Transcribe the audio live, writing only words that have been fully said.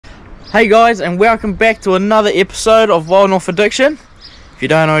Hey guys, and welcome back to another episode of Wild North Addiction. If you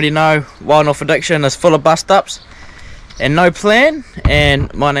don't already know, Wild North Addiction is full of bust-ups and no plan,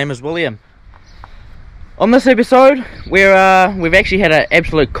 and my name is William. On this episode, we've actually had an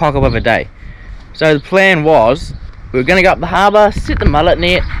absolute cock-up of a day. So the plan was, we were going to go up the harbour, set the mullet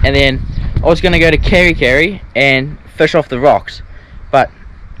net, and then I was going to go to Carry and fish off the rocks. But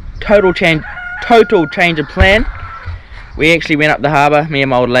total change of plan. We actually went up the harbour, me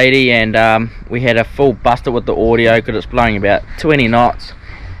and my old lady, and we had a full buster with the audio because it's blowing about 20 knots.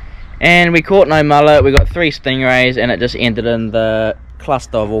 And we caught no mullet, we got 3 stingrays, and it just ended in the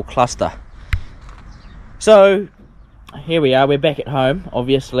cluster of all cluster. So, here we are, we're back at home,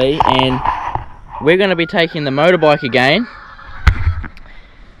 obviously, and we're going to be taking the motorbike again,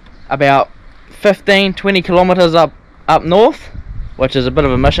 about 15-20 kilometres up north, which is a bit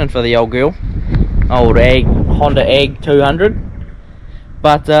of a mission for the old girl. Old Honda Ag 200,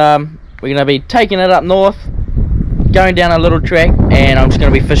 but we're going to be taking it up north, going down a little track, and I'm just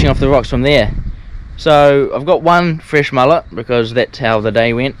going to be fishing off the rocks from there. So I've got one fresh mullet because that's how the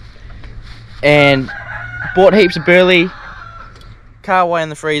day went, and bought heaps of burley, carwai in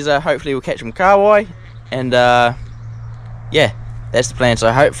the freezer. Hopefully we'll catch some carwai, and yeah, that's the plan.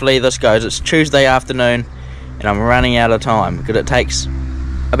 So hopefully this goes. It's Tuesday afternoon and I'm running out of time because it takes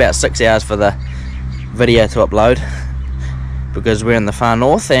about 6 hours for the video to upload because we're in the far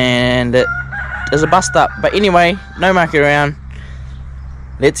north and it is a bust up. But anyway, no mucking around,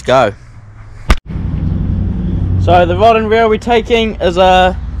 let's go. So the rod and reel we're taking is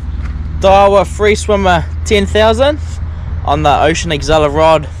a Diawa free swimmer 10,000 on the Ocean Exceller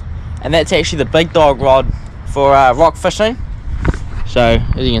rod, and that's actually the big dog rod for rock fishing. So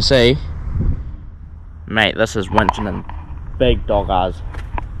as you can see, mate, this is winching in big dog R's.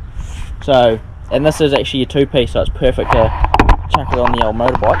 So, and this is actually a 2-piece, so it's perfect to chuck it on the old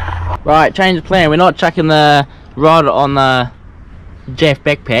motorbike. Right, change of plan. We're not chucking the rod on the Jaff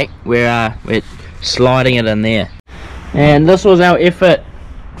backpack. We're sliding it in there. And this was our effort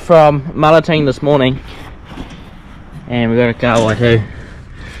from mulleting this morning. And we got a carwai too.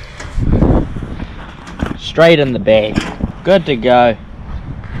 Straight in the bag. Good to go.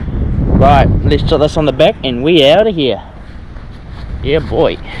 Right, let's put this on the back and we out of here. Yeah,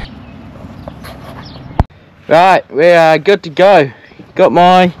 boy. Right, we are good to go. Got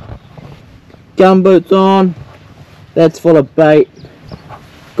my gumboots on. That's full of bait.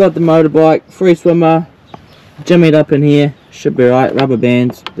 Got the motorbike, free swimmer, jimmied up in here. Should be right. Rubber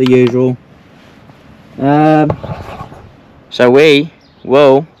bands, the usual. So we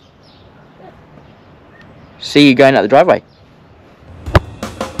will see you going out the driveway.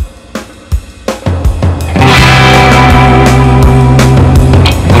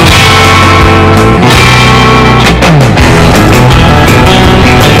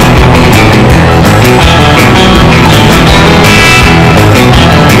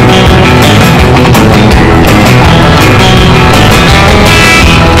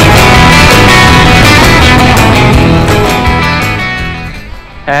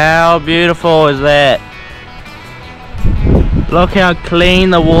 How beautiful is that? Look how clean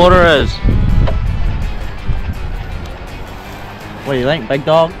the water is. What do you think, big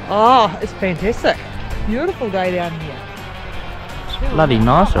dog? Oh, it's fantastic. Beautiful day down here. Bloody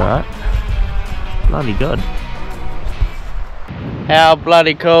nice, right? Bloody good. How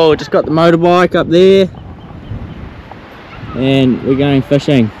bloody cool. Just got the motorbike up there and we're going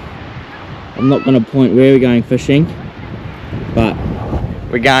fishing. I'm not going to point where we're going fishing, but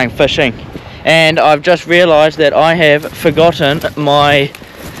we're going fishing. And I've just realised that I have forgotten my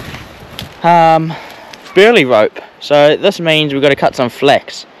burley rope. So this means we've got to cut some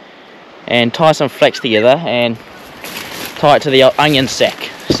flax and tie some flax together and tie it to the onion sack.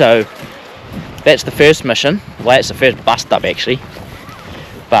 So that's the first mission. Well, that's the first bust up actually.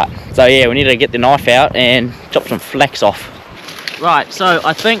 But so yeah, we need to get the knife out and chop some flax off. Right, so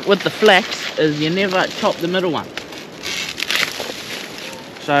I think with the flax is you never chop the middle one.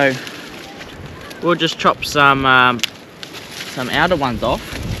 So we'll just chop some outer ones off.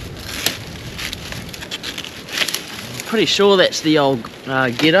 I'm pretty sure that's the old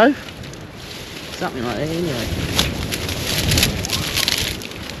ghetto, something like that. Anyway,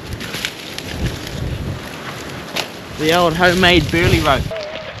 the old homemade burley rope.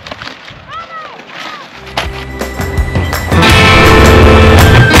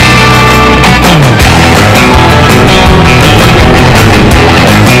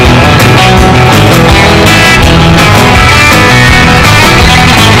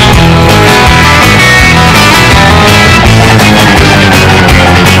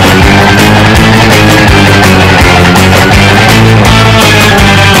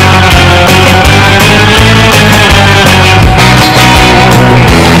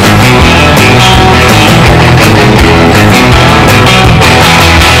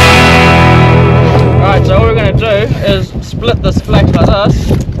 like this.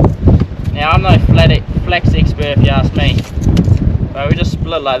 Now I'm no flex expert if you ask me, but we just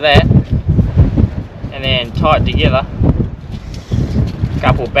split like that and then tie it together. A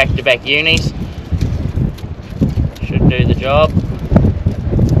couple back-to-back unis should do the job.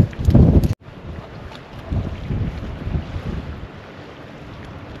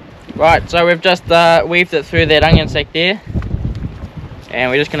 Right, so we've just weaved it through that onion sac there,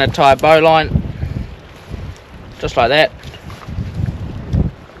 and we're just going to tie a bowline just like that.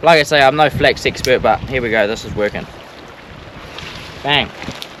 Like I say, I'm no flex expert, but here we go, this is working. Bang.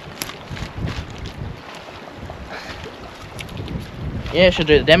 Yeah, should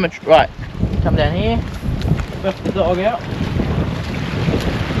do the damage. Right, come down here, lift the dog out.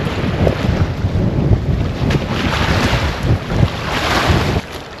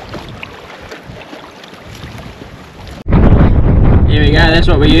 Here we go, that's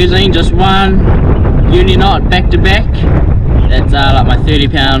what we're using, just one uni knot back to back. That's like my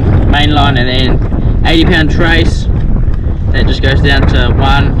 30-pound main line, and then 80-pound trace. That just goes down to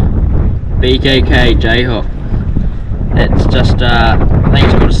one BKK J-hook. That's just, I think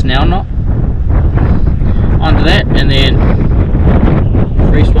it's called a snell knot. Onto that, and then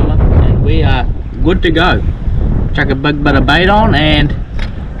free swimmer, and we are good to go. Chuck a big bit of bait on, and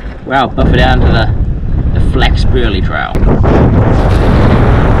wow, buff it down to the flax burley trail.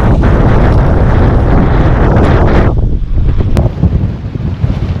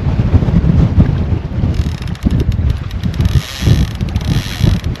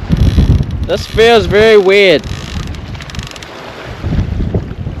 This feels very weird.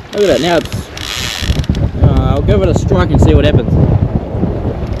 Look at it now. It's, I'll give it a strike and see what happens.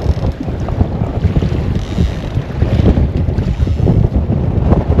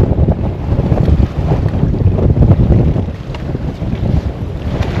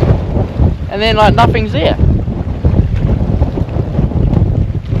 And then like nothing's there.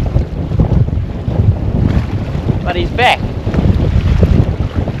 But he's back.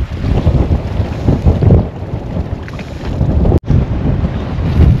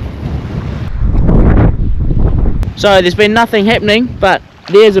 So there's been nothing happening, but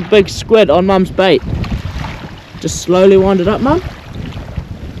there's a big squid on Mum's bait. Just slowly wind it up, Mum.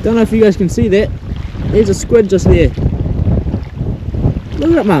 Don't know if you guys can see that. There's a squid just there.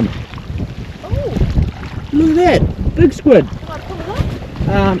 Look at it, Mum. Oh. Look at that, big squid.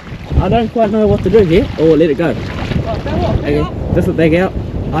 I don't quite know what to do here. Oh, let it go. Okay, lift it back out.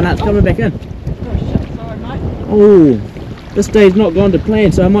 Oh no, it's coming back in. Oh shit, sorry mate. Oh, this day's not gone to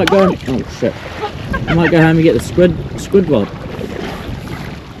plan, so I might go. Oh shit. I might go home and get the squid rod.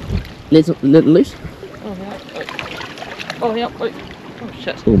 Let it loose. Oh yeah. Oh yeah. Oh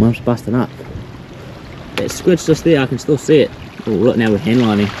shit. Oh, Mum's busting up. That squid's just there, I can still see it. Oh look, now we're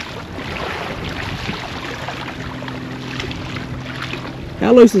handlining.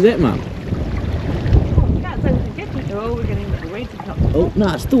 How loose is that, Mum? Oh, we can't say we can get it. Oh, we're getting the weeds and stuff. Oh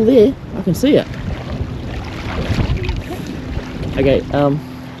no, it's still there. I can see it. Okay,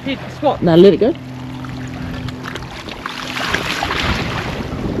 Head, swat. now let it go.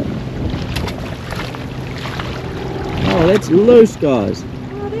 Oh, that's loose, guys.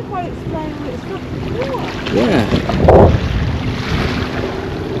 Oh, that might explain what it's got. Yeah.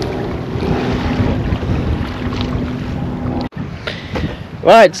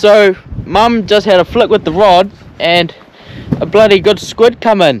 Right, so Mum just had a flick with the rod and a bloody good squid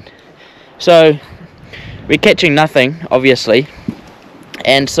come in. So we're catching nothing, obviously,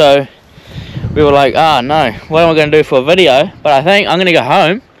 and so we were like, oh no, what am I going to do for a video? But I think I'm going to go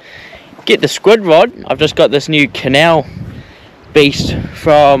home, get the squid rod. I've just got this new canal beast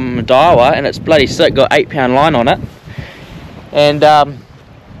from Diawa, and it's bloody sick, got 8-pound line on it, and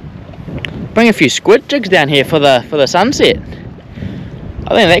bring a few squid jigs down here for the sunset.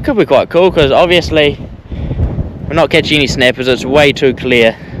 I think that could be quite cool, because obviously we're not catching any snappers, it's way too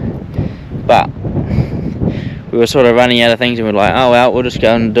clear, but we were sort of running out of things and we're like, oh well, we'll just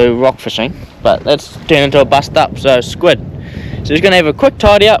go and do rock fishing. But that's turned into a bust up, so squid. So just going to have a quick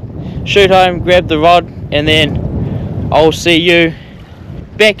tidy up, shoot home, grab the rod, and then I'll see you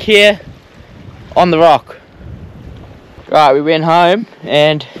back here on the rock. Right, we went home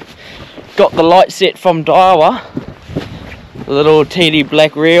and got the light set from Diawa, the little TD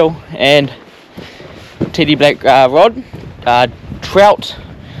black reel and TD black rod, Trout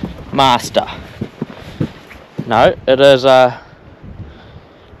Master. No, it is a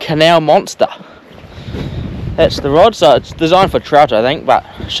Canal Monster. That's the rod, so it's designed for trout, I think, but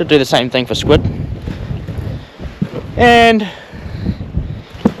should do the same thing for squid. And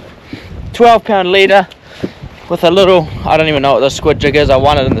 12-pound leader with a little, I don't even know what the squid jig is, I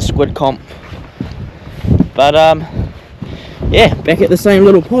won it in the squid comp. But yeah, back at the same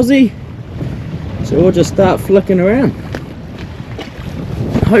little posse. So we'll just start flicking around.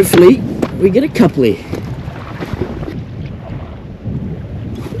 Hopefully we get a couple.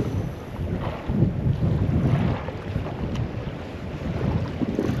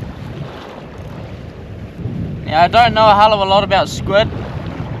 Now I don't know a hell of a lot about squid,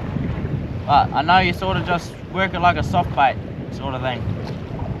 but I know you sort of just work it like a soft bait sort of thing.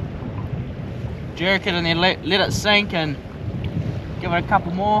 Jerk it and then let it sink and give it a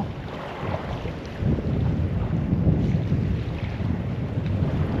couple more.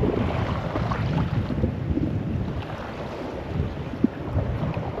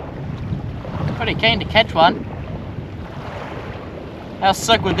 Pretty keen to catch one. How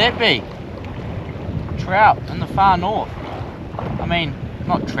sick would that be? Trout in the far north. I mean,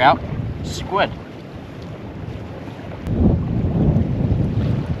 not trout, squid.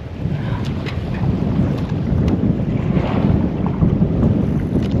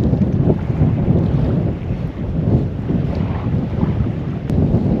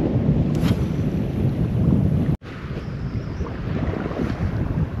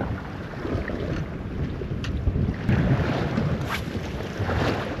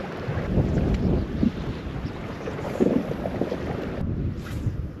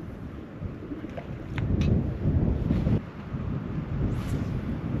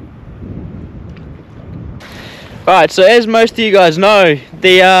 Right, so as most of you guys know,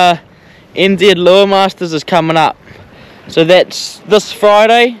 the NZ Lure Masters is coming up. So that's this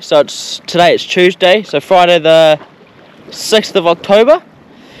Friday, so today it's Tuesday, so Friday the 6th of October.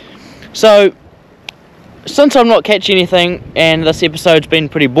 So, since I'm not catching anything and this episode's been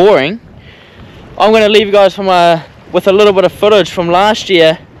pretty boring, I'm going to leave you guys with a little bit of footage from last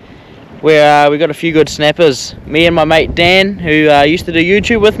year where we got a few good snappers. Me and my mate Dan, who used to do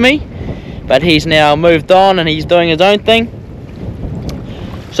YouTube with me, but he's now moved on and he's doing his own thing.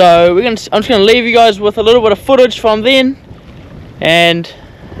 So I'm just going to leave you guys with a little bit of footage from then, and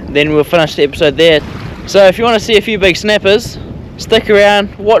then we'll finish the episode there. So if you want to see a few big snappers, stick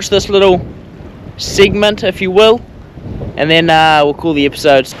around, watch this little segment if you will, and then we'll call the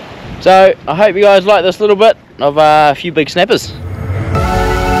episodes. So I hope you guys like this little bit of a few big snappers.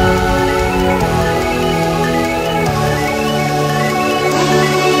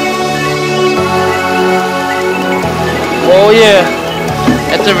 Oh yeah,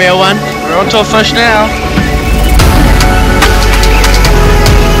 that's a real one. We're onto a fish now.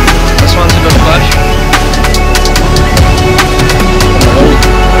 This one's a good fish.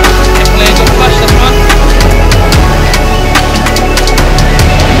 Definitely a good fish, this one.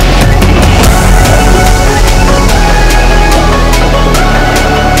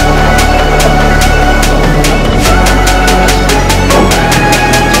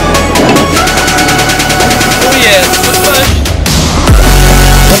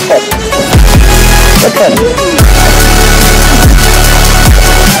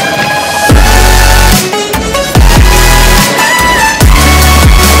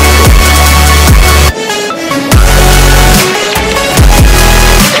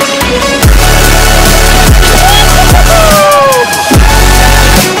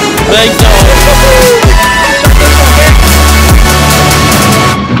 Big dog.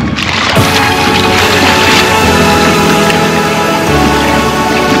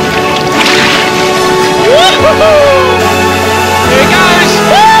 There he goes!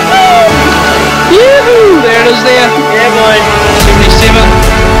 Yoo-hoo! There it is there. Yeah boy. 77.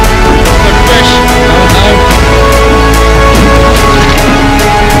 Good fish. Oh no.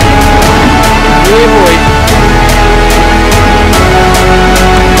 Yeah boy.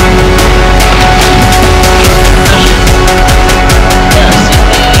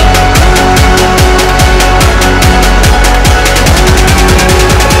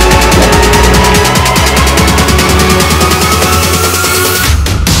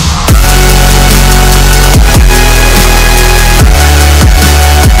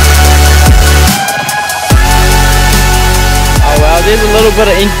 There's a little bit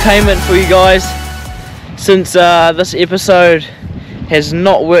of entertainment for you guys, since this episode has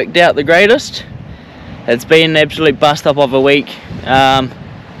not worked out the greatest. It's been an absolute bust up of a week. The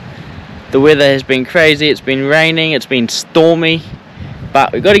weather has been crazy, it's been raining, it's been stormy,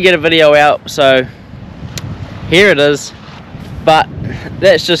 but we've got to get a video out, so here it is. But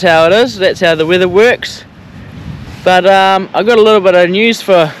that's just how it is, that's how the weather works. But I've got a little bit of news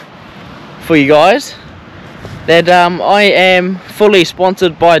for you guys. That I am fully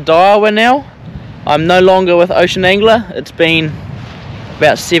sponsored by Diawa now. I'm no longer with Ocean Angler. It's been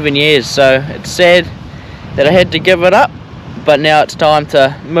about 7 years, so it's sad that I had to give it up, but now it's time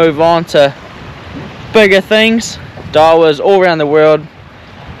to move on to bigger things. Diawas all around the world,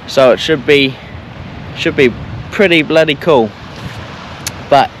 so it should be pretty bloody cool.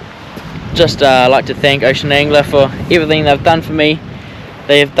 But just like to thank Ocean Angler for everything they've done for me.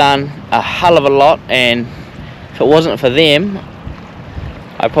 They have done a hell of a lot, and if it wasn't for them,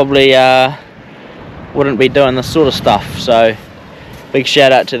 I probably wouldn't be doing this sort of stuff. So big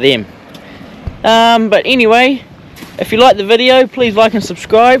shout out to them. But anyway, if you liked the video, please like and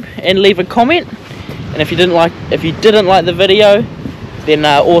subscribe and leave a comment. And if you didn't like the video, then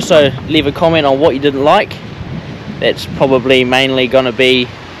also leave a comment on what you didn't like. That's probably mainly going to be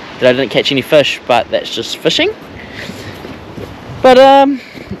that I didn't catch any fish, but that's just fishing. But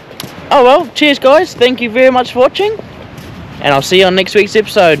oh well, cheers guys, thank you very much for watching, and I'll see you on next week's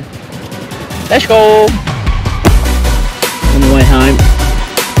episode. Let's go! On the way home,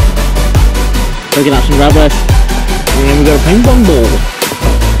 picking up some rubbish, and then we got a ping pong ball.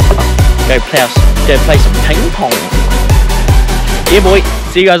 Go play some ping pong. Yeah boy,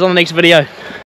 see you guys on the next video.